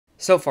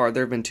So far,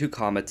 there have been two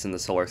comets in the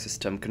solar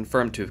system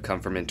confirmed to have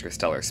come from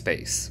interstellar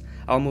space,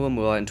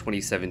 Oumuamua in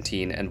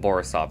 2017 and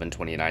Borisov in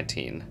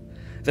 2019.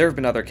 There have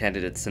been other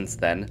candidates since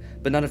then,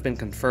 but none have been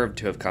confirmed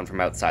to have come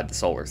from outside the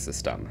solar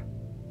system.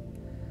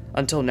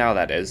 Until now,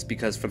 that is,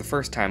 because for the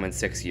first time in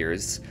 6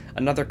 years,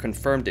 another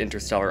confirmed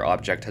interstellar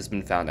object has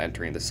been found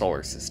entering the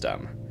solar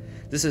system.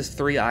 This is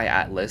 3I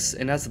Atlas,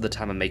 and as of the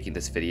time of making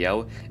this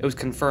video, it was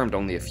confirmed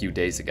only a few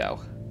days ago.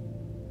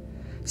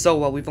 So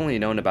while we've only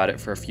known about it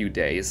for a few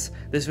days,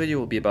 this video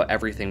will be about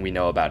everything we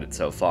know about it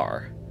so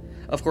far.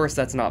 Of course,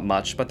 that's not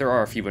much, but there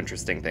are a few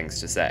interesting things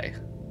to say.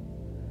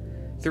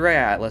 3I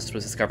Atlas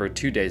was discovered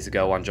 2 days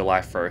ago on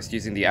July 1st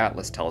using the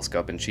Atlas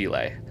telescope in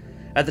Chile.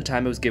 At the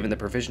time, it was given the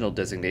provisional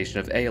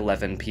designation of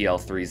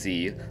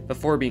A11PL3Z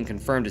before being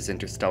confirmed as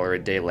interstellar a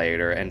day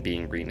later and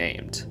being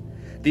renamed.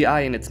 The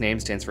I in its name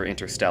stands for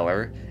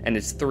interstellar, and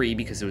it's 3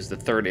 because it was the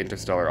third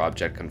interstellar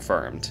object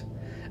confirmed.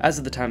 As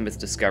of the time of its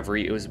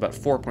discovery, it was about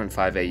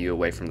 4.5 AU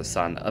away from the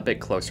Sun, a bit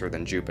closer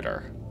than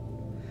Jupiter.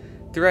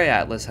 3I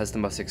Atlas has the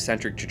most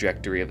eccentric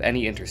trajectory of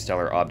any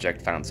interstellar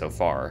object found so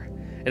far.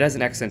 It has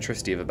an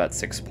eccentricity of about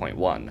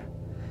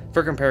 6.1.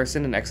 For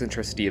comparison, an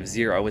eccentricity of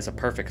 0 is a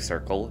perfect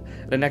circle,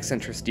 and an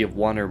eccentricity of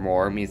 1 or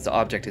more means the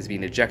object is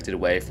being ejected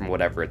away from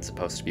whatever it's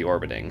supposed to be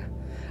orbiting.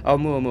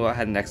 Oumuamua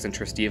had an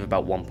eccentricity of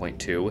about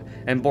 1.2,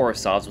 and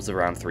Borisov's was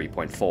around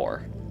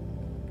 3.4.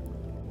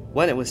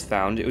 When it was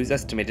found, it was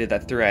estimated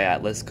that 3I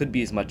Atlas could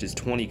be as much as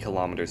 20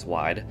 kilometers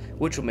wide,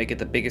 which will make it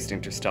the biggest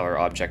interstellar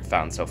object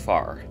found so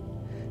far.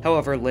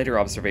 However, later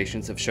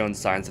observations have shown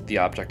signs that the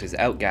object is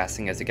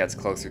outgassing as it gets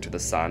closer to the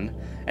Sun,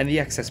 and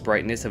the excess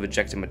brightness of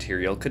ejected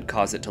material could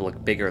cause it to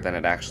look bigger than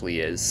it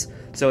actually is,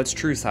 so its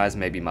true size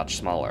may be much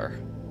smaller.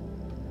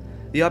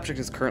 The object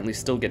is currently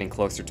still getting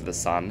closer to the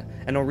Sun,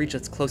 and will reach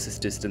its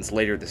closest distance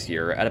later this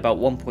year at about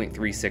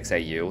 1.36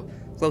 AU,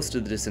 close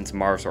to the distance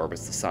Mars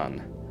orbits the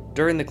Sun.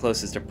 During the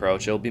closest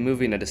approach, it will be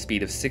moving at a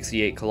speed of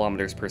 68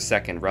 km per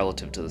second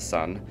relative to the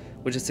Sun,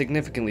 which is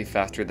significantly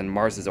faster than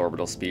Mars's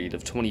orbital speed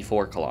of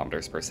 24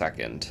 km per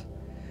second.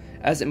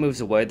 As it moves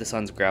away, the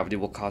Sun's gravity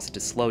will cause it to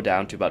slow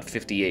down to about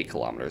 58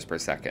 km per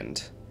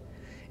second.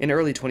 In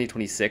early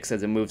 2026,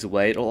 as it moves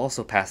away, it will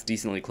also pass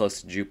decently close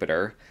to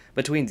Jupiter,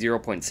 between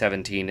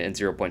 0.17 and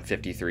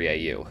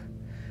 0.53 AU.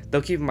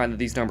 Though keep in mind that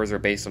these numbers are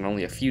based on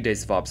only a few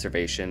days of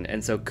observation,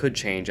 and so could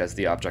change as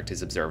the object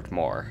is observed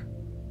more.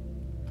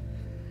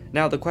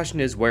 Now, the question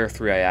is where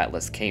 3I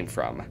Atlas came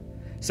from.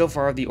 So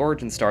far, the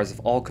origin stars of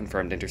all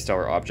confirmed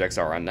interstellar objects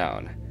are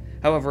unknown.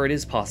 However, it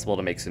is possible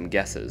to make some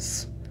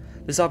guesses.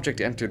 This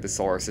object entered the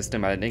solar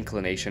system at an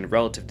inclination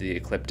relative to the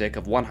ecliptic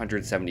of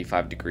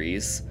 175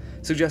 degrees,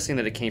 suggesting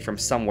that it came from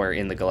somewhere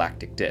in the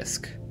galactic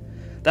disk.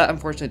 That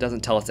unfortunately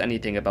doesn't tell us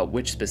anything about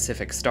which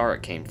specific star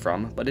it came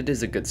from, but it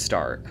is a good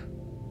start.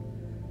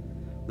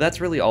 That's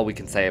really all we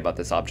can say about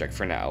this object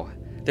for now.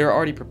 There are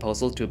already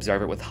proposals to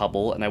observe it with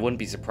Hubble, and I wouldn't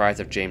be surprised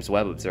if James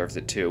Webb observes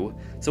it too,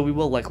 so we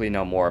will likely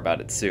know more about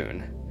it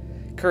soon.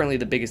 Currently,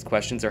 the biggest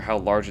questions are how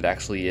large it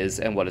actually is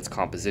and what its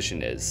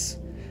composition is.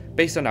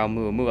 Based on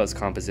Oumuamua's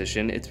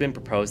composition, it's been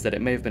proposed that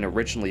it may have been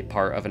originally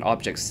part of an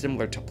object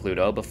similar to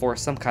Pluto before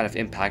some kind of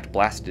impact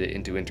blasted it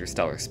into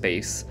interstellar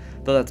space,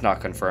 though that's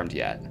not confirmed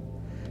yet.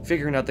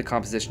 Figuring out the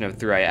composition of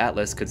 3I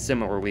Atlas could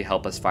similarly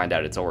help us find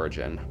out its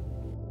origin.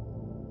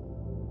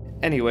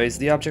 Anyways,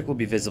 the object will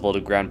be visible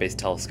to ground-based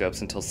telescopes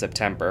until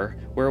September,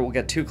 where it will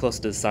get too close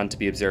to the Sun to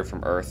be observed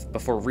from Earth,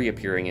 before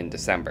reappearing in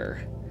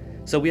December.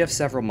 So we have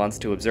several months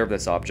to observe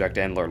this object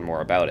and learn more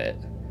about it.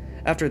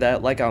 After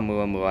that, like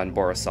Oumuamua and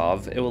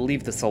Borisov, it will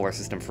leave the solar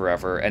system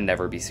forever and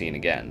never be seen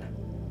again.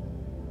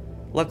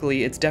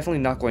 Luckily, it's definitely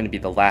not going to be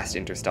the last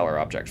interstellar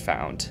object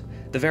found.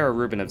 The Vera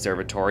Rubin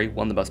Observatory,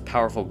 one of the most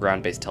powerful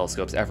ground-based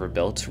telescopes ever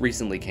built,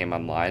 recently came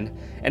online,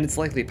 and it's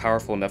likely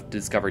powerful enough to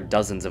discover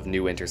dozens of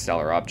new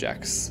interstellar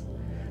objects.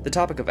 The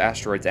topic of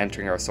asteroids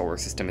entering our solar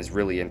system is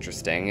really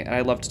interesting, and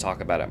I'd love to talk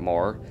about it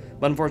more,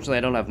 but unfortunately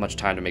I don't have much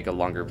time to make a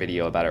longer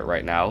video about it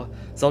right now,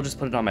 so I'll just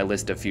put it on my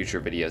list of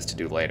future videos to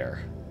do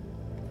later.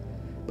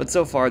 But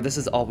so far, this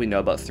is all we know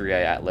about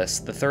 3I Atlas,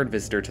 the third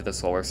visitor to the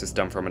solar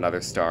system from another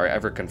star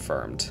ever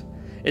confirmed.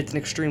 It's an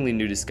extremely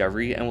new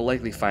discovery, and we'll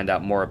likely find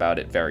out more about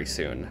it very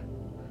soon.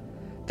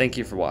 Thank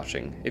you for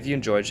watching. If you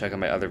enjoyed, check out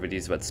my other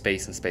videos about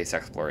space and space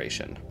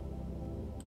exploration.